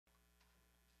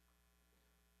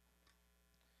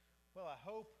Well, I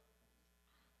hope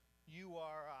you're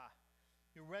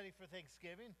ready for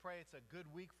Thanksgiving. Pray it's a good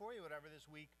week for you, whatever this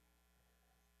week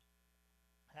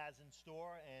has in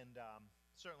store. And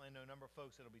certainly I know a number of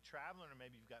folks that'll be traveling, or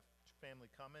maybe you've got family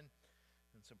coming.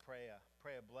 And so pray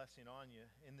a blessing on you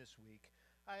in this week.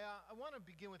 I want to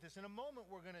begin with this. In a moment,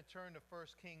 we're going to turn to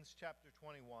 1 Kings chapter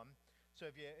 21. So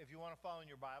if you want to follow in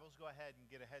your Bibles, go ahead and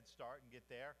get a head start and get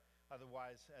there.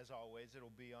 Otherwise, as always,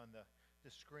 it'll be on the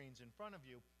screens in front of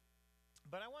you.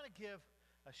 But I want to give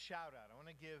a shout out. I want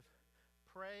to give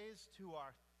praise to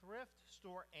our thrift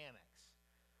store annex,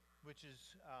 which is,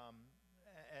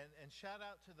 and shout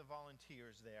out to the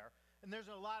volunteers there. And there's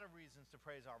a lot of reasons to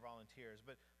praise our volunteers,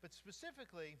 but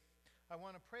specifically, I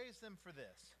want to praise them for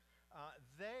this.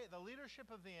 The leadership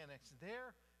of the annex,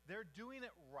 they're doing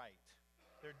it right.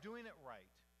 They're doing it right.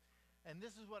 And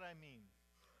this is what I mean.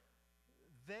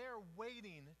 They're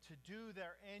waiting to do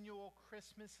their annual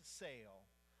Christmas sale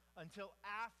until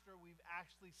after we've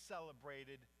actually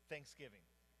celebrated Thanksgiving.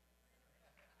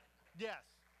 Yes.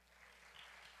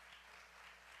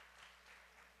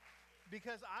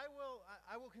 Because I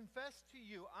will confess to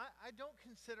you, I don't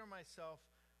consider myself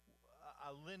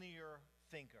a linear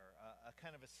thinker, a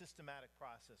kind of a systematic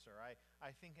processor. I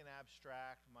think in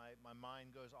abstract. My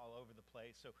mind goes all over the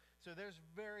place. So there's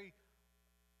very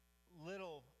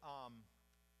little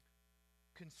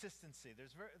consistency.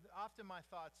 Often my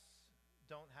thoughts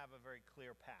don't have a very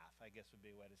clear path, I guess would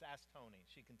be what it is. Ask Tony,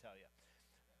 she can tell you.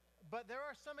 But there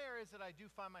are some areas that I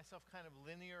do find myself kind of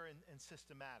linear and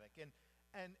systematic. And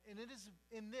it is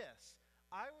in this,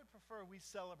 I would prefer we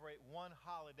celebrate one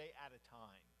holiday at a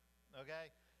time,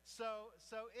 okay? So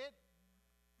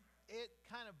it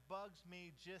kind of bugs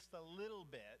me just a little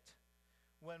bit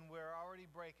when we're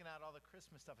already breaking out all the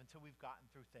Christmas stuff until we've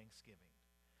gotten through Thanksgiving.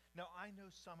 Now, I know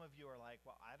some of you are like,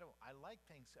 well, I like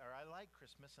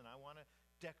Christmas and I want to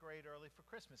decorate early for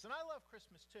Christmas. And I love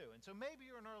Christmas too. And so maybe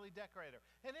you're an early decorator.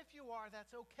 And if you are,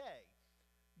 that's okay.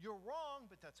 You're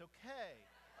wrong, but that's okay.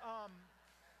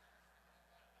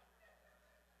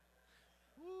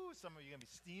 Some of you are going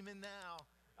to be steaming now.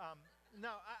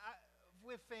 No,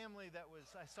 with family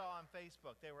I saw on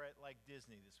Facebook, they were at like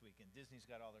Disney this weekend. Disney's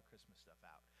got all their Christmas stuff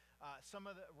out. Some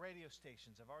of the radio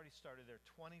stations have already started their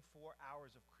 24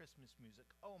 hours of Christmas music.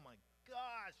 Oh my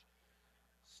gosh.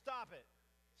 Stop it.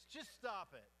 Just stop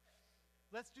it.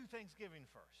 Let's do Thanksgiving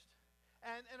first.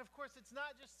 And of course, it's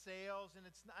not just sales and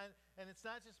it's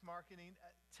not just marketing.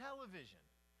 Television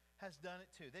has done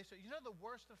it too. You know the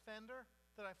worst offender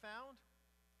that I found?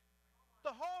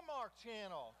 The Hallmark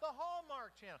Channel. The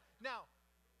Hallmark Channel. Now,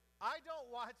 I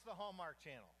don't watch the Hallmark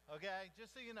Channel, okay?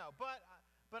 Just so you know. But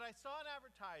I saw an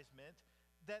advertisement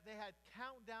that they had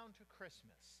Countdown to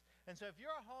Christmas. And so if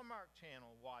you're a Hallmark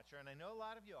Channel watcher, and I know a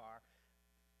lot of you are,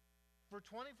 for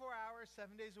 24 hours,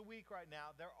 7 days a week right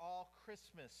now, they're all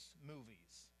Christmas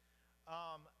movies.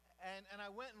 And I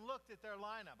went and looked at their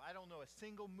lineup. I don't know a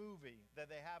single movie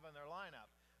that they have on their lineup.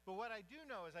 But what I do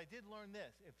know is I did learn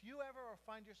this. If you ever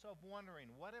find yourself wondering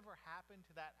whatever happened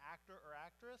to that actor or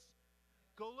actress,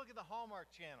 go look at the Hallmark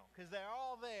Channel because they're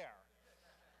all there.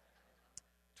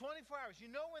 24 hours. You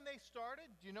know when they started?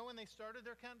 Do you know when they started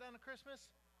their countdown to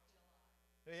Christmas?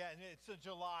 July. Yeah, it's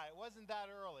July. It wasn't that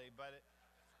early, but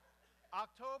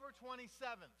October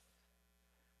 27th.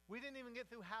 We didn't even get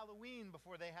through Halloween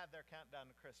before they had their countdown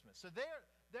to Christmas. So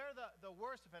they're the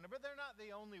worst offender, but they're not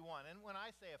the only one. And when I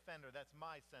say offender, that's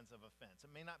my sense of offense.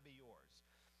 It may not be yours.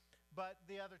 But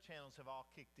the other channels have all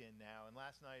kicked in now. And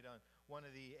last night on one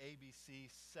of the ABC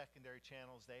secondary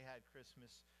channels, they had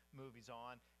Christmas movies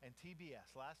on. And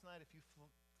TBS, last night, if you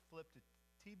flipped to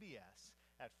TBS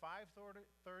at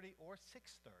 5:30 or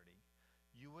 6:30,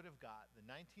 you would have got the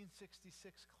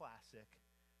 1966 classic,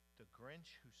 The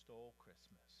Grinch Who Stole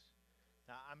Christmas.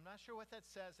 Now, I'm not sure what that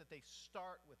says that they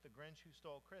start with The Grinch Who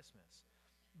Stole Christmas.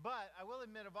 But I will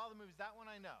admit, of all the movies, that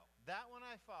one I know. That one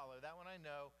I follow. That one I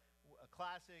know. A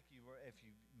classic.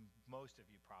 Most of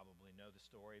you probably know the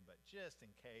story, but just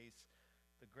in case,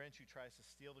 the Grinch who tries to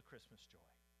steal the Christmas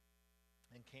joy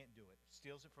and can't do it.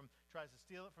 Tries to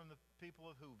steal it from the people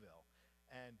of Whoville.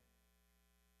 And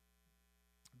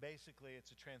basically,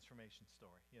 it's a transformation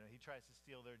story. You know, he tries to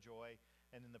steal their joy,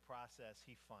 and in the process,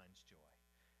 he finds joy.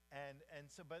 And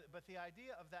so, but the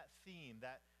idea of that theme,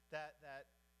 that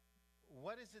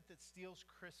what is it that steals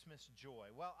Christmas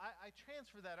joy? Well, I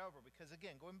transfer that over because,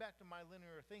 again, going back to my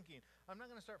linear thinking, I'm not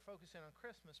going to start focusing on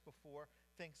Christmas before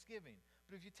Thanksgiving.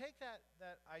 But if you take that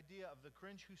idea of the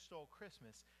Grinch who stole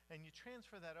Christmas and you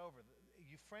transfer that over,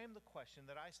 you frame the question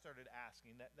that I started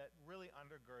asking that really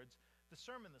undergirds the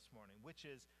sermon this morning, which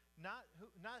is not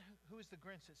who is the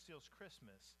Grinch that steals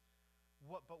Christmas,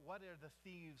 But what are the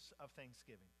thieves of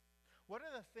Thanksgiving? What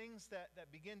are the things that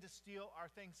begin to steal our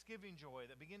Thanksgiving joy,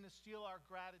 that begin to steal our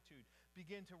gratitude,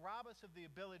 begin to rob us of the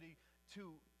ability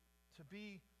to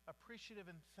be appreciative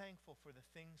and thankful for the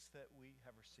things that we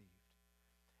have received?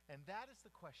 And that is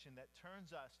the question that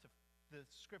turns us to the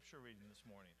scripture reading this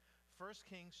morning. 1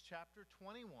 Kings chapter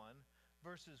 21,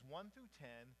 verses 1 through 10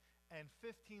 and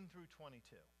 15 through 22.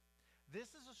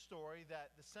 This is a story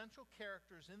that the central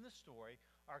characters in the story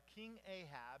are King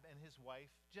Ahab and his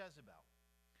wife Jezebel.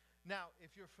 Now,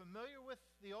 if you're familiar with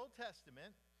the Old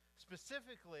Testament,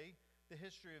 specifically the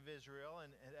history of Israel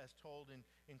and as told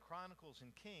in Chronicles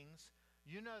and Kings,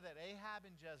 you know that Ahab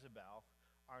and Jezebel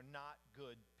are not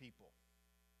good people.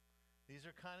 These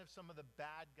are kind of some of the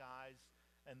bad guys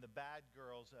and the bad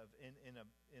girls in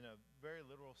a very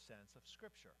literal sense of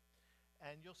Scripture.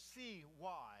 And you'll see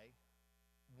why,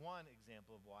 one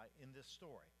example of why, in this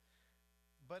story.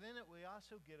 But in it, we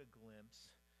also get a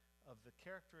glimpse of the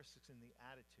characteristics and the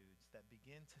attitudes that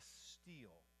begin to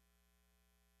steal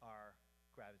our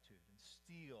gratitude and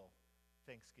steal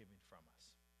Thanksgiving from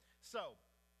us. So,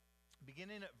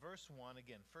 beginning at verse 1,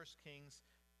 again, 1 Kings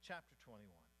chapter 21.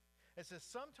 It says,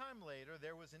 sometime later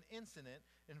there was an incident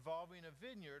involving a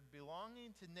vineyard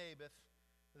belonging to Naboth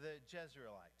the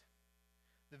Jezreelite.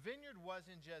 The vineyard was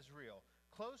in Jezreel,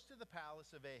 close to the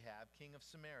palace of Ahab, king of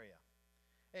Samaria.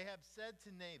 Ahab said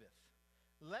to Naboth,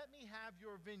 let me have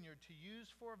your vineyard to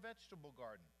use for a vegetable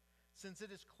garden, since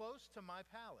it is close to my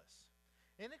palace.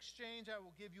 In exchange, I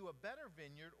will give you a better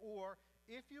vineyard, or,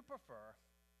 if you prefer,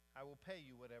 I will pay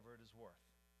you whatever it is worth.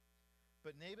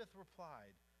 But Naboth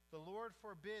replied, the Lord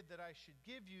forbid that I should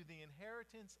give you the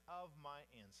inheritance of my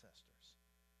ancestors.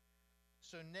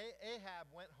 So Ahab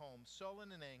went home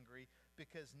sullen and angry,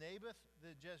 because Naboth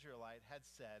the Jezreelite had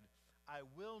said, I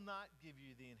will not give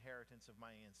you the inheritance of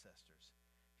my ancestors.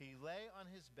 He lay on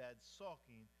his bed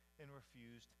sulking and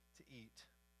refused to eat.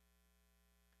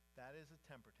 That is a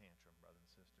temper tantrum,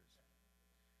 brothers and sisters.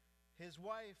 His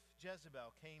wife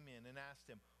Jezebel came in and asked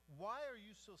him, why are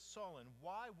you so sullen?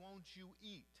 Why won't you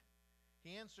eat?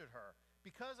 He answered her,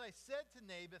 because I said to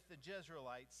Naboth the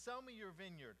Jezreelite, sell me your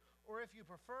vineyard, or if you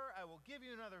prefer, I will give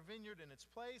you another vineyard in its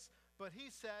place. But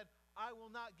he said, I will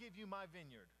not give you my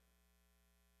vineyard.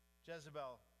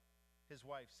 Jezebel, his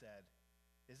wife, said,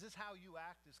 is this how you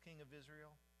act as king of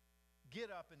Israel? Get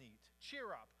up and eat.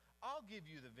 Cheer up. I'll give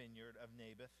you the vineyard of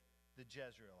Naboth the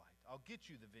Jezreelite. I'll get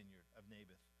you the vineyard of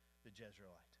Naboth the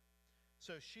Jezreelite.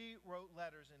 So she wrote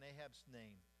letters in Ahab's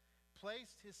name,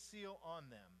 placed his seal on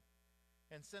them,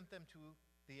 and sent them to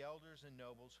the elders and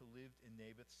nobles who lived in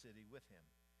Naboth's city with him.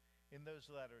 In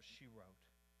those letters she wrote,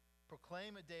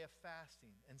 proclaim a day of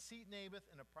fasting and seat Naboth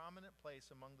in a prominent place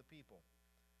among the people.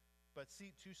 But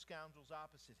seat two scoundrels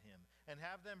opposite him, and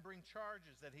have them bring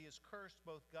charges that he has cursed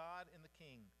both God and the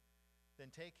king.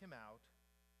 Then take him out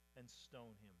and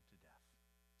stone him to death.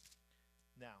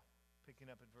 Now, picking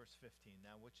up at verse 15.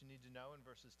 Now, what you need to know in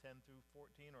verses 10 through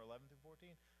 14 or 11 through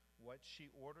 14, what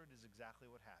she ordered is exactly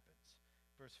what happens.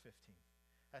 Verse 15.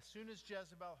 As soon as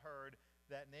Jezebel heard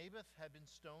that Naboth had been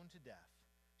stoned to death,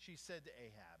 she said to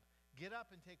Ahab, get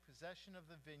up and take possession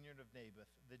of the vineyard of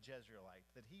Naboth the Jezreelite,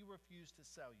 that he refused to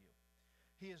sell you.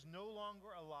 He is no longer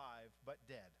alive, but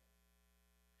dead.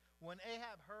 When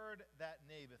Ahab heard that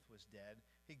Naboth was dead,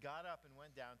 he got up and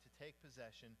went down to take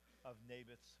possession of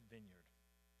Naboth's vineyard.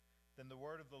 Then the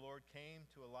word of the Lord came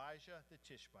to Elijah the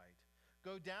Tishbite.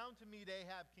 Go down to meet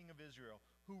Ahab, king of Israel,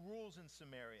 who rules in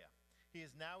Samaria. He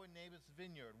is now in Naboth's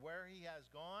vineyard, where he has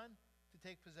gone to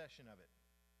take possession of it.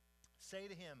 Say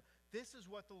to him, this is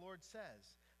what the Lord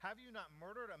says. Have you not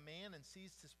murdered a man and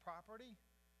seized his property?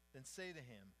 Then say to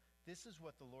him, this is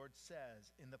what the Lord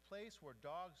says. In the place where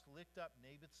dogs licked up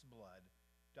Naboth's blood,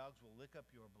 dogs will lick up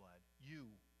your blood.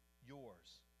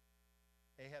 Yours.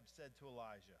 Ahab said to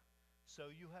Elijah, so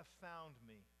you have found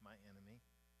me, my enemy.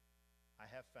 I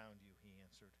have found you, he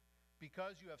answered,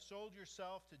 because you have sold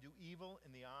yourself to do evil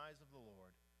in the eyes of the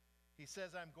Lord. He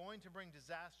says, I'm going to bring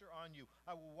disaster on you.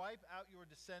 I will wipe out your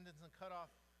descendants and cut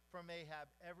off from Ahab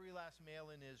every last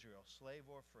male in Israel, slave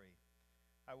or free.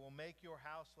 I will make your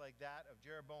house like that of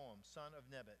Jeroboam, son of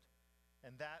Nebat,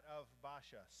 and that of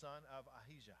Baasha, son of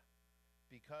Ahijah,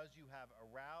 because you have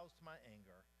aroused my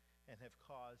anger and have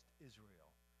caused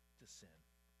Israel to sin.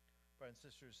 Brothers and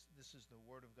sisters, this is the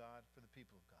word of God for the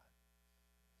people of God.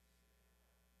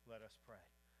 Let us pray.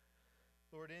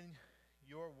 Lord, in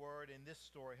your word, in this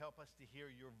story, help us to hear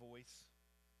your voice,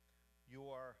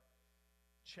 your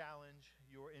challenge,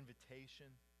 your invitation,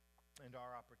 and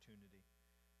our opportunity.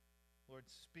 Lord,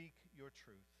 speak your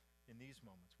truth in these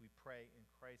moments. We pray in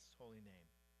Christ's holy name.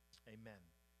 Amen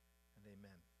and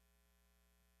amen.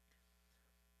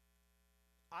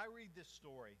 I read this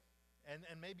story, and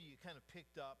maybe you kind of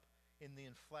picked up in the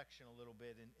inflection a little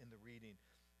bit in the reading.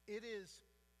 It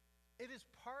is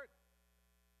part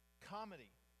comedy.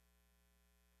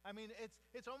 I mean,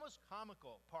 it's almost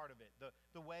comical, part of it,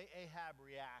 the way Ahab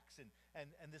reacts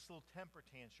and this little temper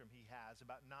tantrum he has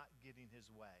about not getting his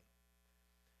way.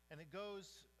 And it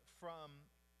goes from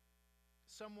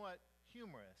somewhat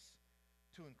humorous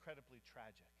to incredibly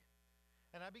tragic.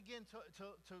 And I begin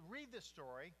to read this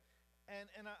story,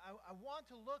 and I want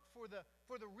to look for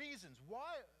the reasons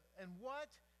why and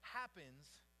what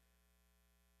happens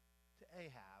to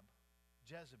Ahab,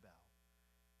 Jezebel,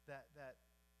 that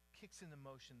kicks into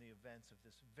motion the events of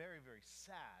this very, very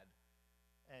sad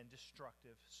and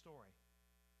destructive story.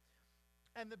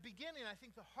 And the beginning, I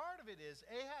think the heart of it is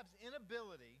Ahab's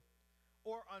inability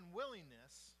or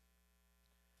unwillingness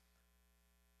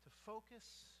to focus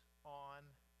on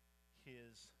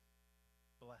his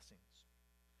blessings,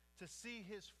 to see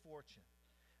his fortune.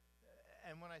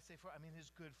 And when I say I mean his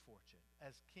good fortune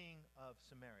as king of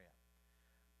Samaria.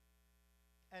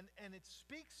 And it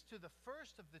speaks to the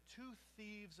first of the two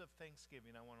thieves of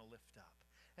Thanksgiving I want to lift up.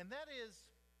 And that is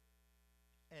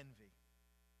envy.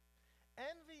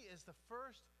 Envy is the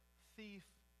first thief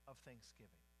of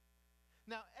Thanksgiving.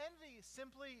 Now, envy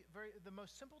simply, the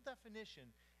most simple definition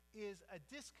is a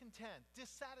discontent,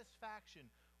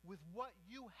 dissatisfaction with what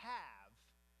you have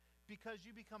because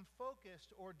you become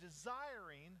focused or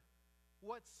desiring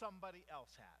what somebody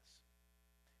else has.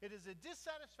 It is a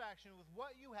dissatisfaction with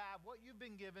what you have, what you've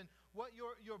been given, what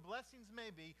your blessings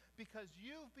may be, because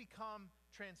you've become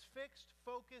transfixed,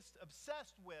 focused,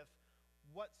 obsessed with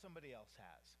what somebody else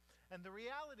has. And the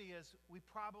reality is we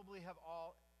probably have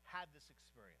all had this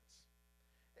experience.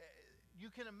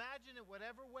 You can imagine it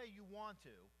whatever way you want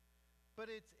to, but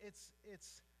it's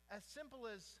as simple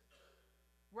as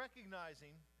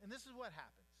recognizing, and this is what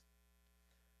happens.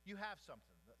 You have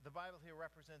something. The Bible here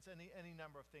represents any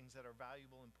number of things that are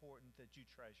valuable, important, that you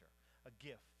treasure. A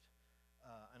gift,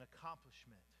 an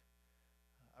accomplishment,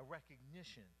 a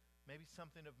recognition, maybe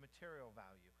something of material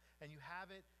value. And you have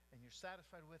it, and you're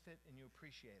satisfied with it, and you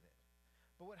appreciate it.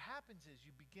 But what happens is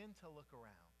you begin to look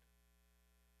around.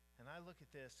 And I look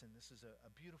at this, and this is a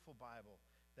beautiful Bible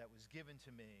that was given to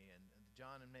me, and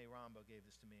John and May Rombo gave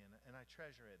this to me, and I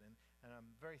treasure it, and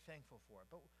I'm very thankful for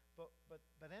it.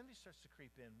 But envy starts to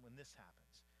creep in when this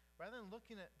happens. Rather than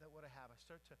looking at what I have, I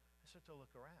start to look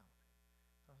around.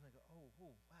 I was going to go, oh,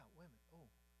 wow, wait a minute. Oh,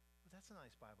 that's a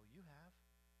nice Bible you have.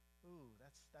 Ooh,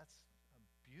 that's a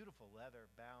beautiful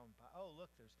leather-bound Bible. Oh,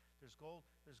 look, there's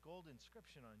gold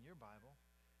inscription on your Bible.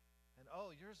 And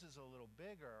oh, yours is a little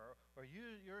bigger, or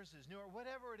yours is newer,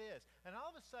 whatever it is. And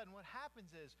all of a sudden, what happens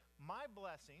is my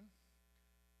blessing,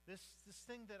 this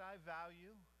thing that I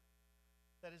value,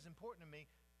 that is important to me,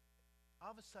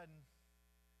 all of a sudden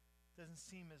doesn't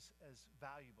seem as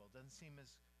valuable, doesn't seem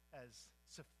as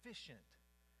sufficient,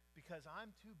 because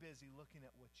I'm too busy looking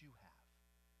at what you have.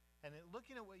 And in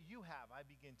looking at what you have, I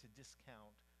begin to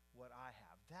discount what I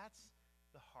have. That's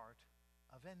the heart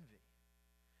of envy.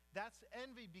 That's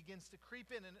envy begins to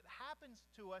creep in, and it happens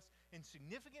to us in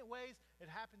significant ways. It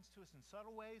happens to us in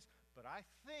subtle ways, but I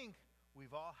think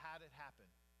we've all had it happen.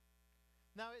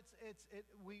 Now,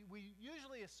 we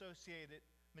usually associate it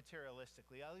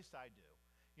materialistically, at least I do.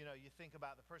 You know, you think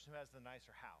about the person who has the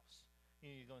nicer house.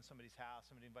 You know, you go in somebody's house,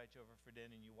 somebody invites you over for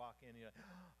dinner, and you walk in, and you're like,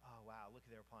 oh, wow, look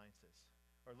at their appliances.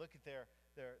 Or look at their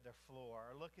floor,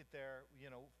 or look at their,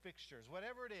 fixtures.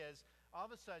 Whatever it is, all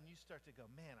of a sudden you start to go,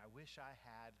 man, I wish I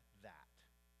had that.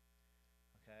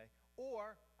 Okay?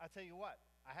 Or, I'll tell you what,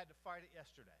 I had to fight it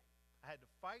yesterday. I had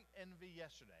to fight envy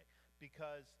yesterday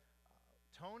because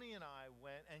Tony and I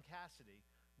went, and Cassidy,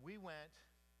 we went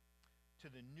to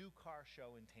the new car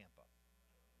show in Tampa.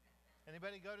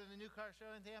 Anybody go to the new car show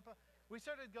in Tampa? We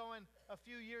started going a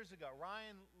few years ago.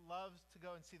 Ryan loves to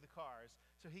go and see the cars,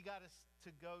 so he got us to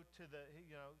go to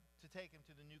to take him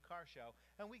to the new car show,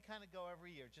 and we kind of go every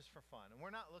year just for fun. And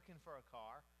we're not looking for a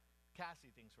car.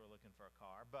 Cassie thinks we're looking for a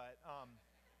car, but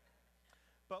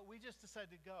we just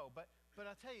decided to go. But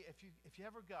I'll tell you, if you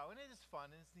ever go, and it is fun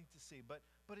and it's neat to see, but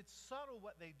it's subtle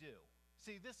what they do.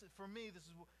 See, this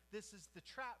is the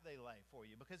trap they lay for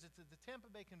you, because it's at the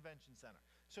Tampa Bay Convention Center.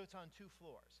 So it's on 2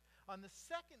 floors. On the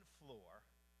second floor,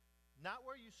 not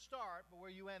where you start, but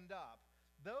where you end up,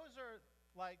 those are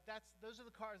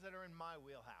the cars that are in my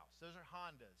wheelhouse. Those are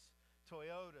Hondas,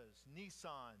 Toyotas,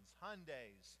 Nissans,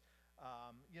 Hyundais.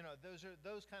 Those are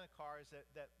those kind of cars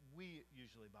that we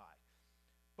usually buy.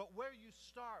 But where you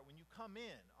start, when you come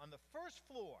in, on the first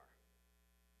floor,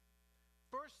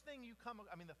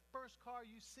 the first car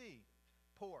you see,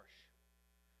 Porsche,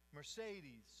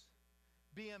 Mercedes,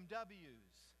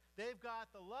 BMWs. They've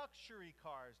got the luxury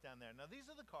cars down there. Now, these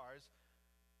are the cars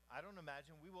I don't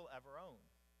imagine we will ever own.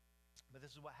 But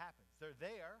this is what happens. They're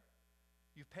there.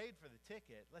 You've paid for the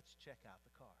ticket. Let's check out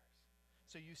the cars.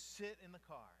 So you sit in the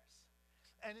cars.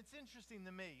 And it's interesting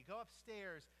to me. You go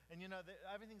upstairs, and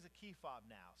everything's a key fob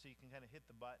now, so you can kind of hit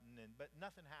the button, but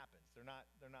nothing happens. They're not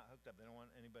hooked up. They don't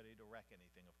want anybody to wreck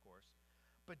anything, of course.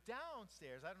 But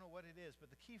downstairs, I don't know what it is,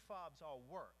 but the key fobs all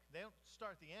work. They don't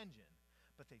start the engine,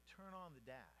 but they turn on the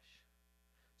dash,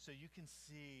 so you can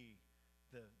see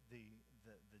the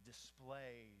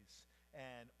displays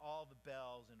and all the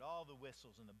bells and all the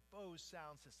whistles and the Bose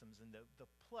sound systems and the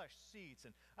plush seats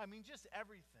and just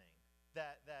everything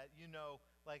that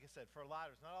like I said, for a lot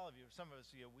of us, not all of you, some of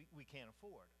us, we can't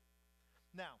afford.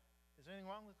 Now, is there anything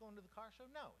wrong with going to the car show?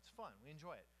 No, it's fun. We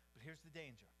enjoy it. But here's the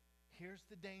danger. Here's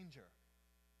the danger.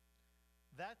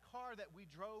 That car that we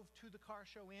drove to the car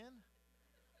show in,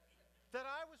 that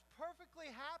I was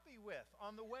perfectly happy with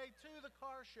on the way to the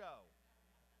car show,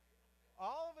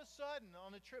 all of a sudden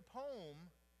on the trip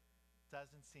home,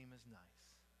 doesn't seem as nice.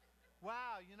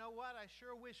 Wow, you know what? I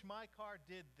sure wish my car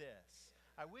did this.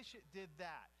 I wish it did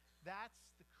that. That's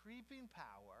the creeping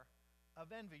power of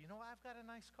envy. You know, I've got a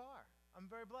nice car. I'm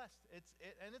very blessed.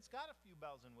 And it's got a few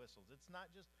bells and whistles. It's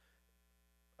not just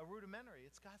a rudimentary.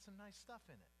 It's got some nice stuff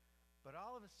in it. But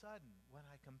all of a sudden, when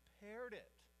I compared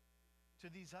it to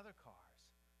these other cars,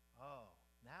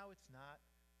 now it's not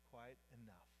quite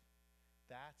enough.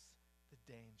 That's the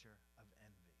danger of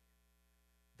envy.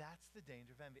 That's the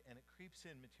danger of envy. And it creeps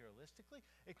in materialistically.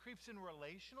 It creeps in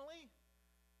relationally.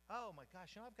 Oh my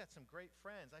gosh, I've got some great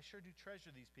friends. I sure do treasure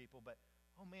these people, but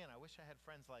oh man, I wish I had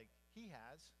friends like he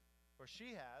has or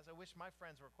she has. I wish my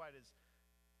friends were quite as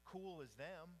cool as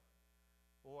them.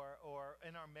 Or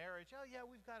in our marriage, oh yeah,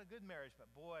 we've got a good marriage,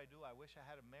 but boy, do I wish I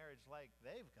had a marriage like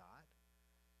they've got.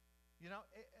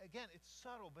 Again, it's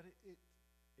subtle, but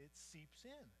it seeps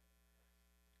in.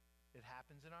 It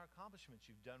happens in our accomplishments.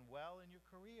 You've done well in your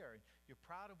career, and you're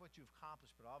proud of what you've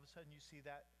accomplished, but all of a sudden you see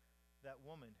that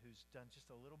woman who's done just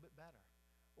a little bit better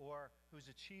or who's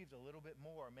achieved a little bit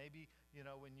more. Maybe,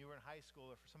 when you were in high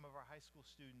school, or for some of our high school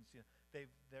students,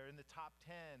 they're in the top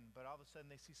 10, but all of a sudden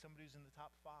they see somebody who's in the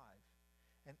top 5.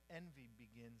 And envy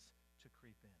begins to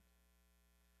creep in.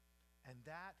 And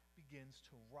that begins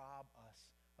to rob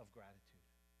us of gratitude.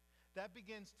 That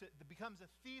becomes a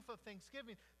thief of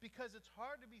thanksgiving, because it's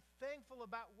hard to be thankful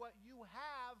about what you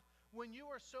have when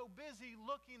you are so busy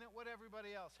looking at what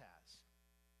everybody else has.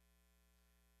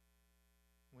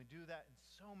 We do that in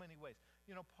so many ways.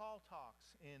 Paul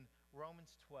talks in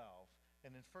Romans 12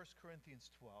 and in 1 Corinthians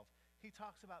 12, he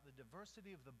talks about the diversity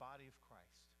of the body of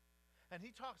Christ. And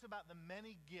he talks about the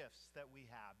many gifts that we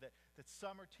have, that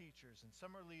some are teachers, and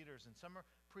some are leaders, and some are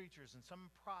preachers, and some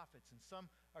are prophets, and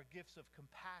some are gifts of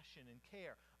compassion and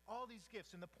care. All these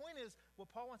gifts. And the point is,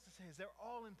 what Paul wants to say is they're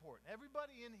all important.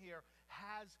 Everybody in here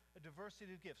has a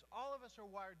diversity of gifts. All of us are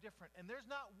wired different. And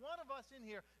there's not one of us in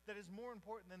here that is more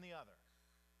important than the other.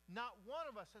 Not one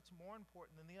of us that's more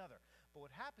important than the other. But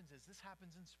what happens is, this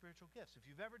happens in spiritual gifts. If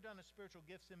you've ever done a spiritual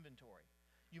gifts inventory,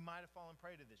 you might have fallen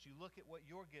prey to this. You look at what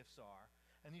your gifts are,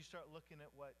 and you start looking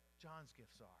at what John's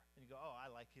gifts are. And you go, oh, I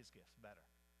like his gifts better.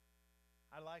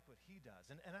 I like what he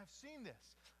does. And I've seen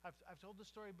this. I've told the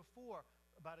story before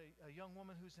about a young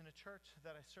woman who's in a church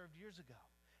that I served years ago.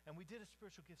 And we did a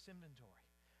spiritual gifts inventory.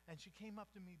 And she came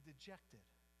up to me dejected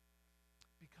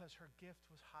because her gift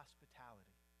was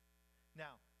hospitality.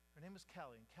 Now, her name was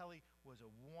Kelly. And Kelly was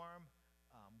a warm,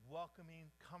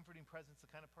 welcoming, comforting presence,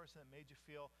 the kind of person that made you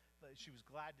feel that she was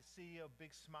glad to see you, a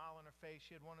big smile on her face.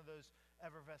 She had one of those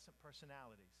effervescent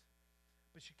personalities.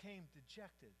 But she came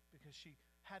dejected because she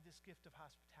had this gift of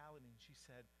hospitality, and she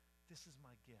said, this is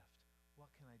my gift.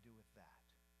 What can I do with that?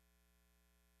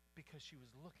 Because she was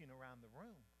looking around the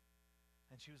room,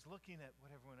 and she was looking at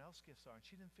what everyone else's gifts are, and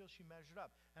she didn't feel she measured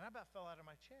up. And I about fell out of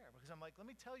my chair, because I'm like, let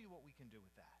me tell you what we can do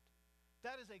with that.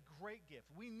 That is a great gift.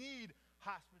 We need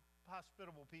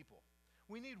hospitable people.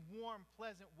 We need warm,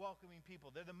 pleasant, welcoming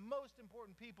people. They're the most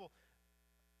important people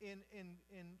in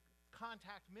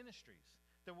contact ministries.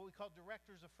 They're what we call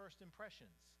directors of first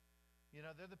impressions.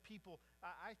 They're the people.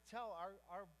 I tell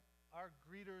our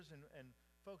greeters and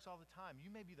folks all the time,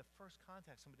 you may be the first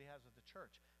contact somebody has with the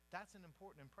church. That's an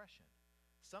important impression.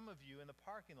 Some of you in the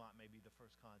parking lot may be the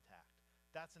first contact.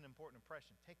 That's an important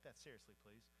impression. Take that seriously,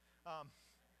 please.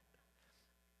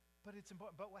 But it's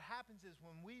important. But what happens is,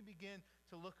 when we begin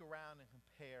to look around and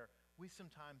compare, we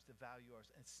sometimes devalue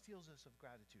ours, and it steals us of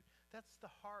gratitude. That's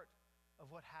the heart of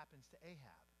what happens to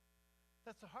Ahab.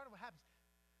 That's the heart of what happens.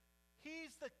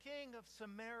 He's the king of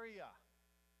Samaria.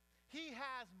 He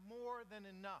has more than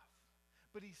enough.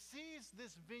 but he sees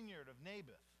this vineyard of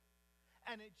Naboth,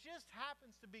 and it just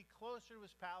happens to be closer to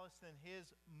his palace than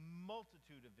his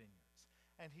multitude of vineyards,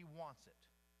 and he wants it.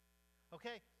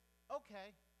 Okay,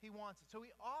 he wants it. So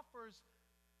he offers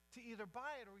to either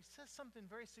buy it, or he says something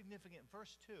very significant.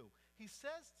 Verse 2, he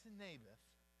says to Naboth,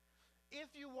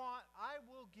 if you want, I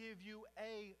will give you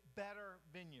a better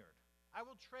vineyard. I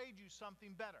will trade you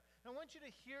something better. And I want you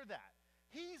to hear that.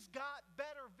 He's got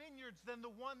better vineyards than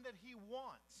the one that he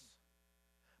wants.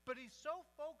 But he's so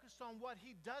focused on what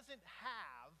he doesn't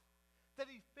have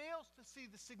that he fails to see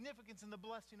the significance and the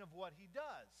blessing of what he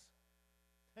does.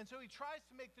 And so he tries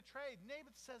to make the trade.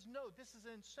 Naboth says, no, this is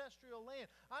ancestral land.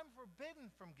 I'm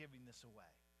forbidden from giving this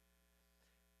away.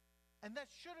 And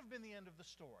that should have been the end of the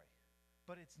story.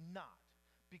 But it's not.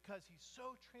 Because he's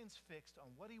so transfixed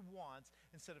on what he wants,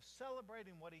 instead of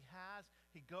celebrating what he has,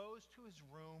 he goes to his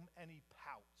room and he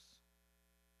pouts.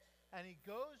 And he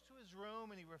goes to his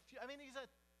room and he's a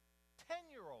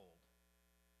 10-year-old.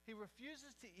 He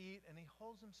refuses to eat and he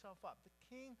holds himself up. The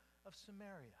king of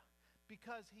Samaria.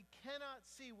 Because he cannot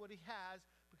see what he has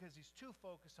because he's too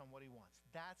focused on what he wants.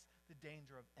 That's the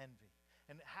danger of envy.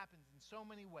 And it happens in so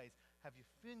many ways. Have you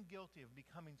been guilty of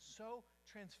becoming so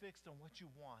transfixed on what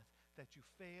you want that you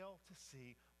fail to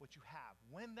see what you have?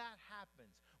 When that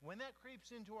happens, when that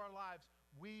creeps into our lives,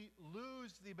 we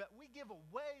give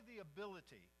away the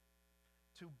ability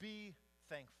to be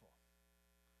thankful.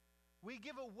 We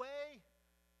give away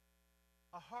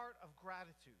a heart of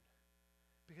gratitude.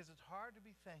 Because it's hard to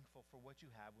be thankful for what you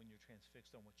have when you're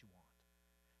transfixed on what you want.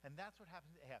 And that's what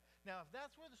happened to Ahab. Now, if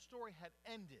that's where the story had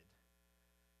ended,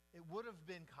 it would have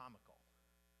been comical.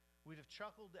 We'd have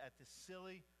chuckled at this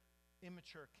silly,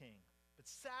 immature king. But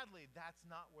sadly, that's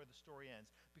not where the story ends,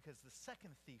 because the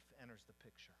second thief enters the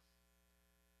picture.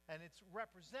 And it's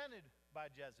represented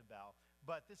by Jezebel,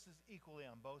 but this is equally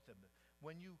on both of them.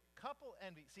 When you couple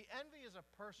envy, see, envy is a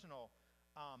personal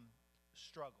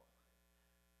struggle.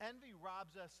 Envy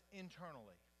robs us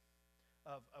internally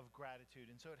of gratitude,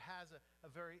 and so it has a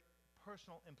very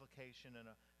personal implication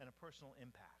and a personal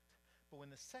impact. But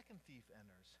when the second thief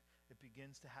enters, it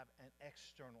begins to have an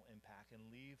external impact and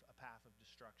leave a path of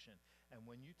destruction. And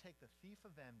when you take the thief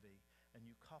of envy and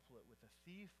you couple it with the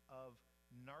thief of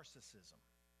narcissism,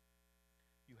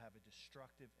 you have a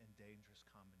destructive and dangerous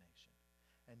combination.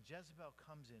 And Jezebel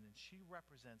comes in and she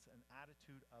represents an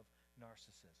attitude of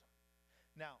narcissism.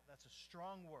 Now, that's a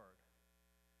strong word,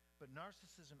 but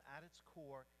narcissism at its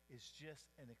core is just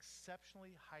an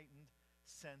exceptionally heightened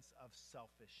sense of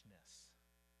selfishness.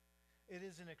 It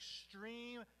is an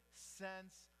extreme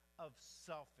sense of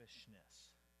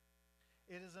selfishness.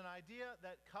 It is an idea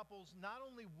that couples not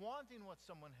only wanting what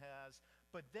someone has,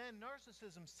 but then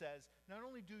narcissism says, not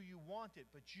only do you want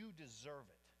it, but you deserve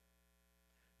it.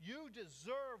 You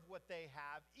deserve what they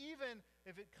have, even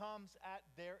if it comes at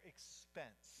their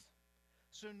expense.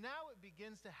 So now it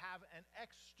begins to have an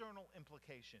external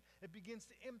implication. It begins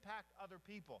to impact other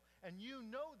people. And you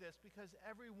know this because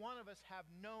every one of us have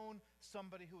known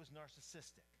somebody who is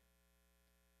narcissistic.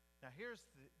 Now here's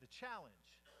the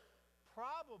challenge.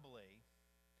 Probably,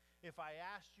 if I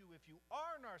asked you if you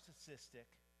are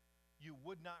narcissistic, you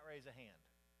would not raise a hand.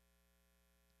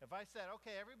 If I said,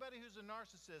 okay, everybody who's a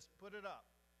narcissist, put it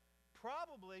up.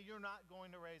 Probably you're not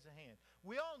going to raise a hand.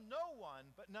 We all know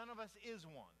one, but none of us is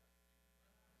one.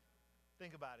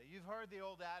 Think about it. You've heard the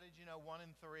old adage, 1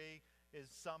 in 3 is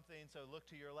something, so look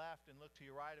to your left and look to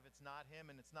your right. If it's not him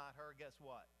and it's not her, guess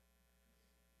what?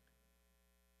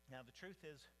 Now, the truth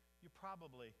is, you're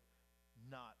probably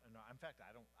not in fact,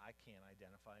 I can't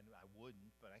identify, I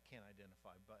wouldn't, but I can't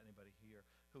identify anybody here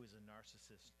who is a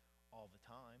narcissist all the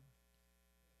time.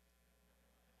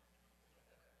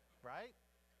 Right?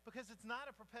 Because it's not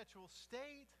a perpetual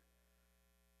state.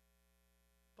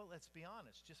 But let's be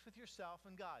honest, just with yourself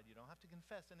and God, you don't have to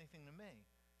confess anything to me.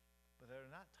 But there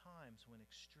are not times when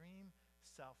extreme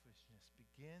selfishness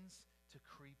begins to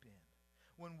creep in.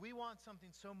 When we want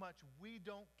something so much, we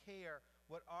don't care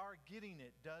what our getting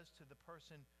it does to the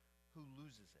person who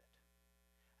loses it.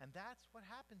 And that's what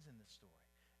happens in this story.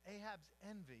 Ahab's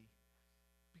envy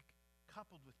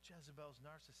coupled with Jezebel's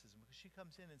narcissism, because she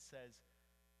comes in and says,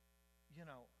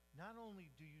 not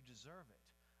only do you deserve it,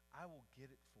 I will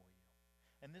get it for you.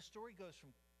 And this story goes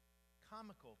from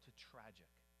comical to tragic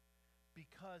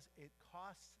because it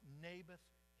costs Naboth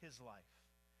his life,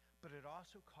 but it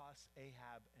also costs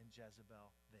Ahab and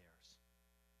Jezebel theirs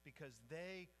because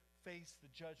they face the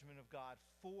judgment of God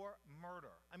for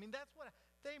murder. I mean, that's what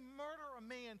they murder a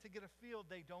man to get a field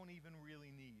they don't even really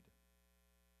need,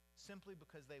 simply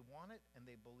because they want it and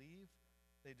they believe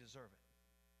they deserve it.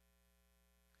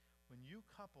 When you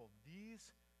couple these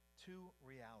two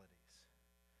realities,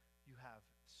 you have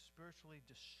spiritually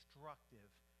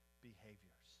destructive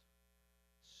behaviors.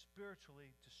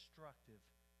 Spiritually destructive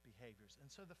behaviors. And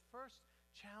so the first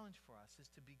challenge for us is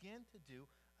to begin to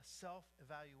do a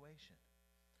self-evaluation.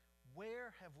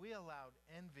 Where have we allowed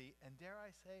envy and, dare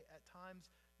I say, at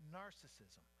times,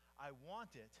 narcissism? I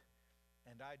want it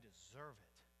and I deserve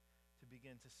it, to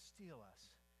begin to steal us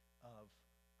of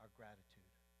our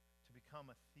gratitude, to become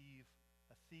a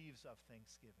thieves of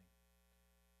thanksgiving.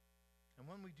 And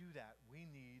when we do that, we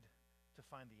need to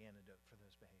find the antidote for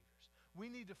those behaviors. We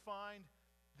need to find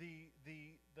the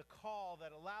call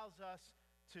that allows us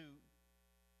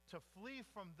to flee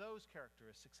from those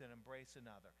characteristics and embrace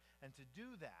another. And to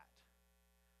do that,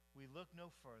 we look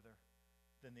no further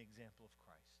than the example of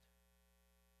Christ.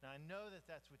 Now, I know that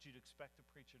that's what you'd expect a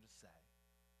preacher to say,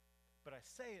 but I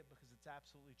say it because it's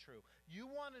absolutely true. You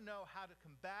want to know how to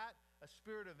combat a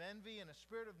spirit of envy and a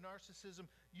spirit of narcissism,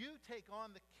 you take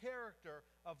on the character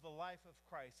of the life of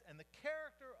Christ. And the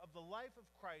character of the life of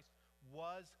Christ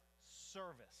was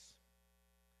service.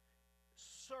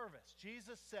 Service.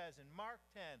 Jesus says in Mark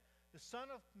 10, the Son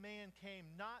of Man came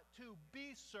not to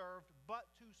be served, but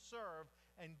to serve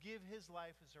and give his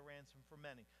life as a ransom for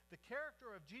many. The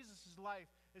character of Jesus'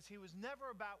 life is he was never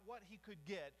about what he could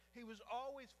get. He was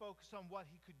always focused on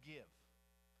what he could give.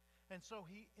 And so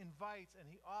he invites and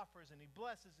he offers and he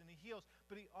blesses and he heals,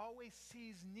 but he always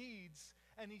sees needs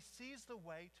and he sees the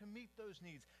way to meet those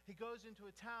needs. He goes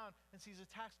into a town and sees a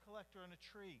tax collector on a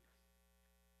tree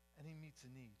and he meets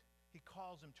a need. He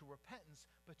calls him to repentance,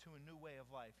 but to a new way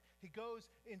of life. He goes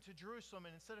into Jerusalem,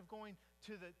 and instead of going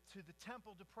to the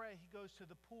temple to pray, he goes to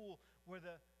the pool where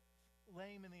the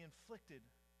lame and the afflicted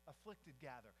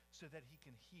gather so that he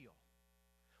can heal.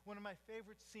 One of my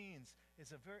favorite scenes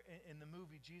is in the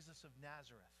movie Jesus of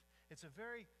Nazareth. It's a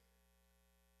very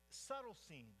subtle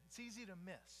scene. It's easy to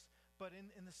miss. But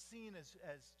in the scene as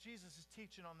Jesus is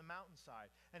teaching on the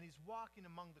mountainside, and he's walking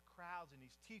among the crowds, and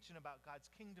he's teaching about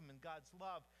God's kingdom and God's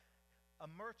love, a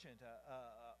merchant,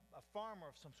 a farmer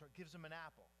of some sort, gives him an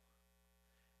apple.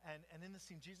 And in the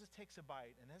scene, Jesus takes a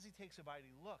bite, and as he takes a bite,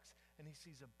 he looks, and he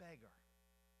sees a beggar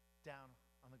down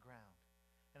on the ground.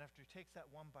 And after he takes that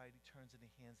one bite, he turns and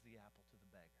he hands the apple to the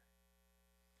beggar.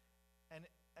 And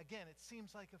again, it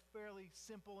seems like a fairly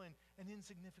simple and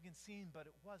insignificant scene, but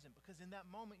it wasn't, because in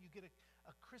that moment, you get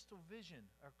a crystal vision,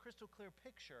 or a crystal clear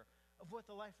picture of what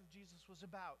the life of Jesus was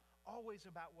about. Always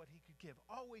about what he could give,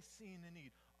 always seeing the need,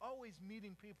 always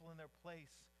meeting people in their place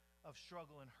of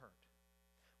struggle and hurt.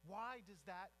 Why does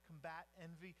that combat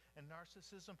envy and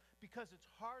narcissism? Because it's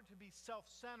hard to be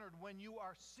self-centered when you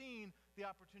are seeing the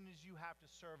opportunities you have to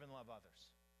serve and love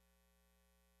others.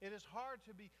 It is hard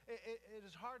to be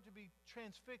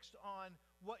transfixed on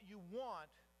what you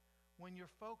want when you're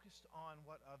focused on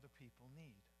what other people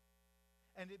need.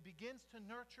 And it begins to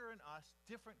nurture in us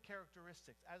different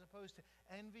characteristics. As opposed to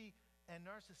envy and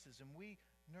narcissism, we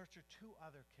nurture two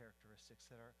other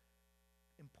characteristics that are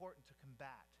important to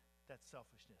combat that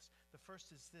selfishness. The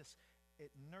first is this: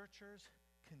 it nurtures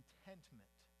contentment.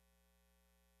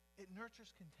 It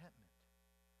nurtures contentment.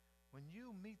 When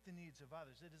you meet the needs of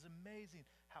others, it is amazing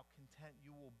how content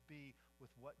you will be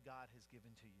with what God has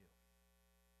given to you.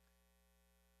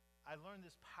 I learned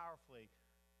this powerfully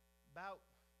about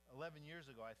 11 years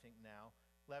ago, I think now,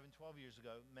 11, 12 years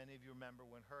ago. Many of you remember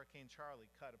when Hurricane Charlie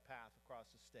cut a path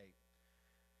across the state.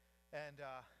 And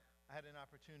I had an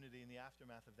opportunity in the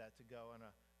aftermath of that to go on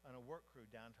a work crew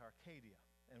down to Arcadia.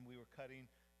 And we were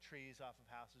cutting trees off of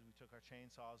houses. We took our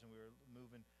chainsaws and we were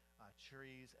moving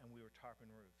trees, and we were tarping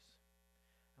roofs.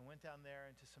 And went down there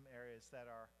into some areas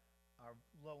that are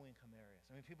low-income areas.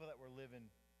 I mean, people that were living,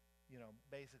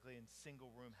 basically in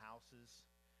single-room houses,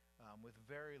 with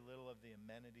very little of the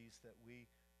amenities that we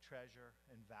treasure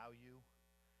and value.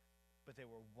 But they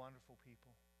were wonderful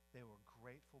people. They were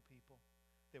grateful people.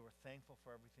 They were thankful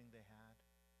for everything they had.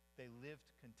 They lived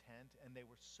content, and they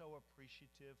were so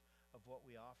appreciative of what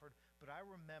we offered. But I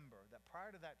remember that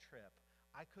prior to that trip,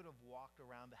 I could have walked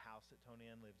around the house that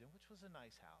Tony Ann lived in, which was a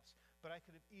nice house. But I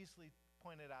could have easily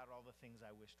pointed out all the things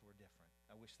I wished were different.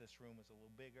 I wish this room was a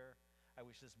little bigger. I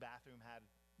wish this bathroom had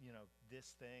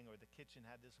this thing, or the kitchen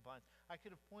had this appliance. I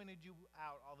could have pointed you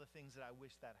out all the things that I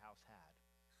wish that house had.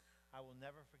 I will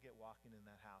never forget walking in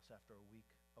that house after a week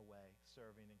away,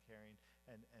 serving and caring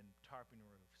and tarping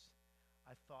roofs.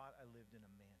 I thought I lived in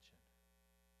a mansion.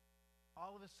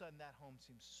 All of a sudden, that home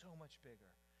seemed so much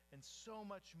bigger and so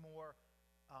much more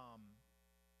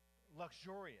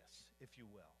luxurious, if you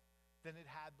will, than it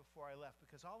had before I left,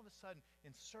 because all of a sudden,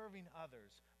 in serving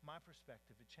others, my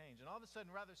perspective had changed. And all of a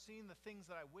sudden, rather seeing the things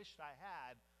that I wished I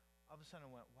had, all of a sudden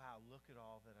I went, wow, look at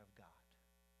all that I've got.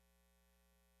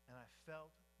 And I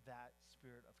felt that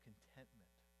spirit of contentment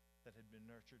that had been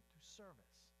nurtured through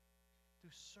service,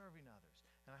 through serving others.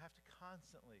 And I have to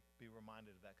constantly be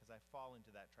reminded of that because I fall into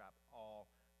that trap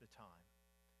all the time.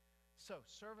 So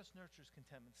service nurtures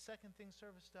contentment. The second thing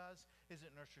service does is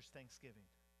it nurtures thanksgiving.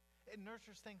 It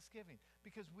nurtures thanksgiving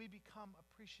because we become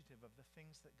appreciative of the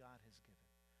things that God has given.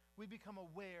 We become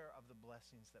aware of the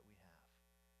blessings that we have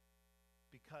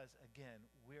because, again,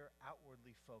 we're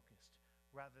outwardly focused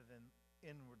rather than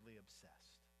inwardly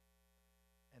obsessed.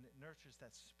 And it nurtures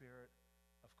that spirit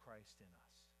of Christ in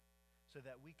us so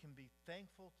that we can be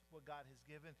thankful to what God has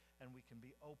given and we can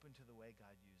be open to the way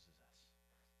God uses us.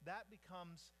 That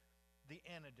becomes the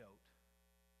antidote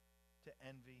to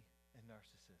envy and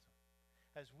narcissism.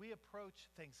 As we approach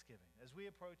Thanksgiving, as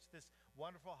we approach this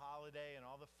wonderful holiday and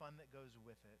all the fun that goes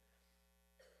with it,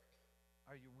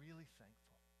 are you really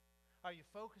thankful? Are you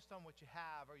focused on what you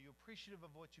have? Are you appreciative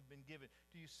of what you've been given?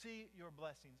 Do you see your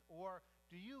blessings? Or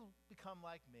do you become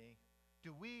like me?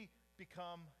 Do we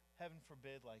become, heaven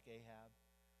forbid, like Ahab,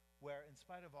 where in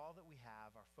spite of all that we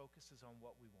have, our focus is on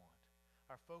what we want.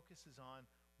 Our focus is on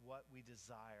what we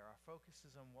desire. Our focus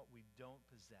is on what we don't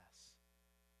possess.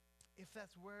 If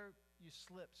that's where you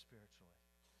slip spiritually,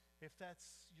 if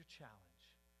that's your challenge,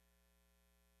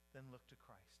 then look to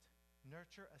Christ.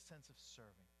 Nurture a sense of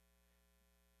serving,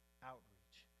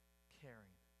 outreach,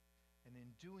 caring, and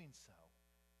in doing so,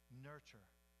 nurture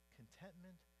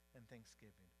contentment and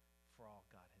thanksgiving for all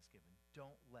God has given.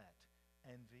 Don't let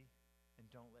envy and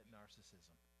don't let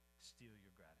narcissism steal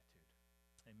your gratitude.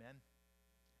 Amen?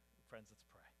 Friends, let's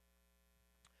pray.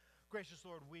 Gracious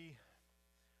Lord, we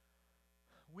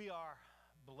are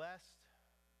blessed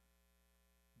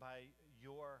by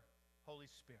your Holy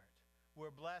Spirit.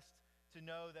 We're blessed to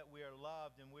know that we are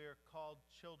loved and we are called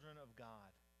children of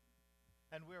God.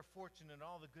 And we're fortunate in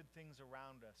all the good things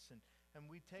around us. And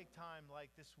we take time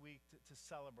like this week to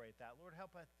celebrate that. Lord,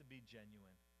 help us to be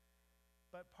genuine.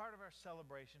 But part of our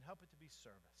celebration, help it to be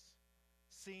service.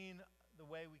 Seeing the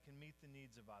way we can meet the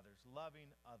needs of others,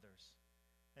 loving others,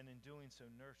 and in doing so,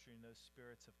 nurturing those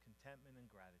spirits of contentment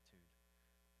and gratitude.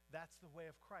 That's the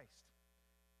way of Christ.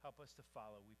 Help us to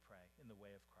follow, we pray, in the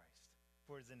way of Christ.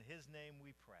 For it is in his name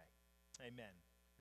we pray. Amen.